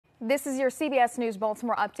This is your CBS News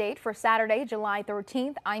Baltimore update for Saturday, July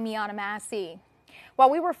 13th. I'm Iana Massey.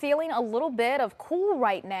 While we were feeling a little bit of cool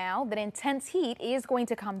right now, that intense heat is going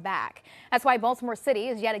to come back. That's why Baltimore City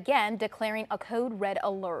is yet again declaring a code red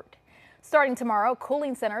alert. Starting tomorrow,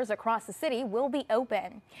 cooling centers across the city will be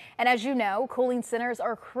open. And as you know, cooling centers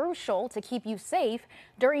are crucial to keep you safe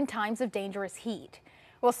during times of dangerous heat.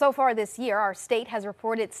 Well, so far this year, our state has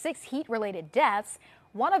reported 6 heat-related deaths,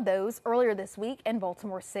 one of those earlier this week in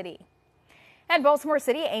Baltimore City. And Baltimore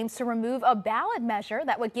City aims to remove a ballot measure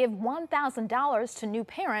that would give $1,000 to new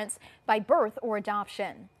parents by birth or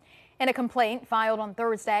adoption. In a complaint filed on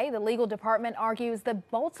Thursday, the legal department argues the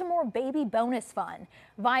Baltimore Baby Bonus Fund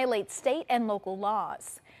violates state and local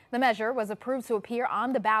laws. The measure was approved to appear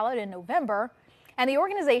on the ballot in November, and the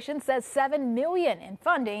organization says $7 million in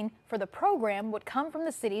funding for the program would come from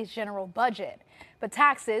the city's general budget. But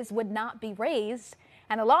taxes would not be raised,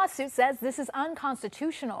 and the lawsuit says this is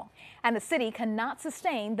unconstitutional, and the city cannot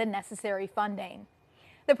sustain the necessary funding.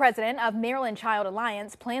 The president of Maryland Child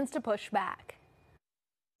Alliance plans to push back.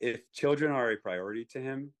 If children are a priority to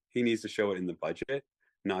him, he needs to show it in the budget,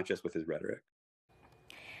 not just with his rhetoric.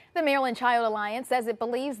 The Maryland Child Alliance says it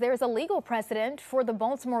believes there's a legal precedent for the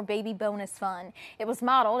Baltimore Baby Bonus Fund. It was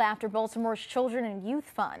modeled after Baltimore's Children and Youth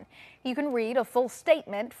Fund. You can read a full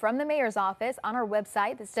statement from the mayor's office on our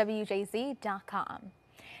website, that's WJZ.com.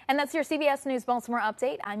 And that's your CBS News Baltimore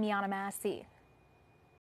update. I'm Iana Massey.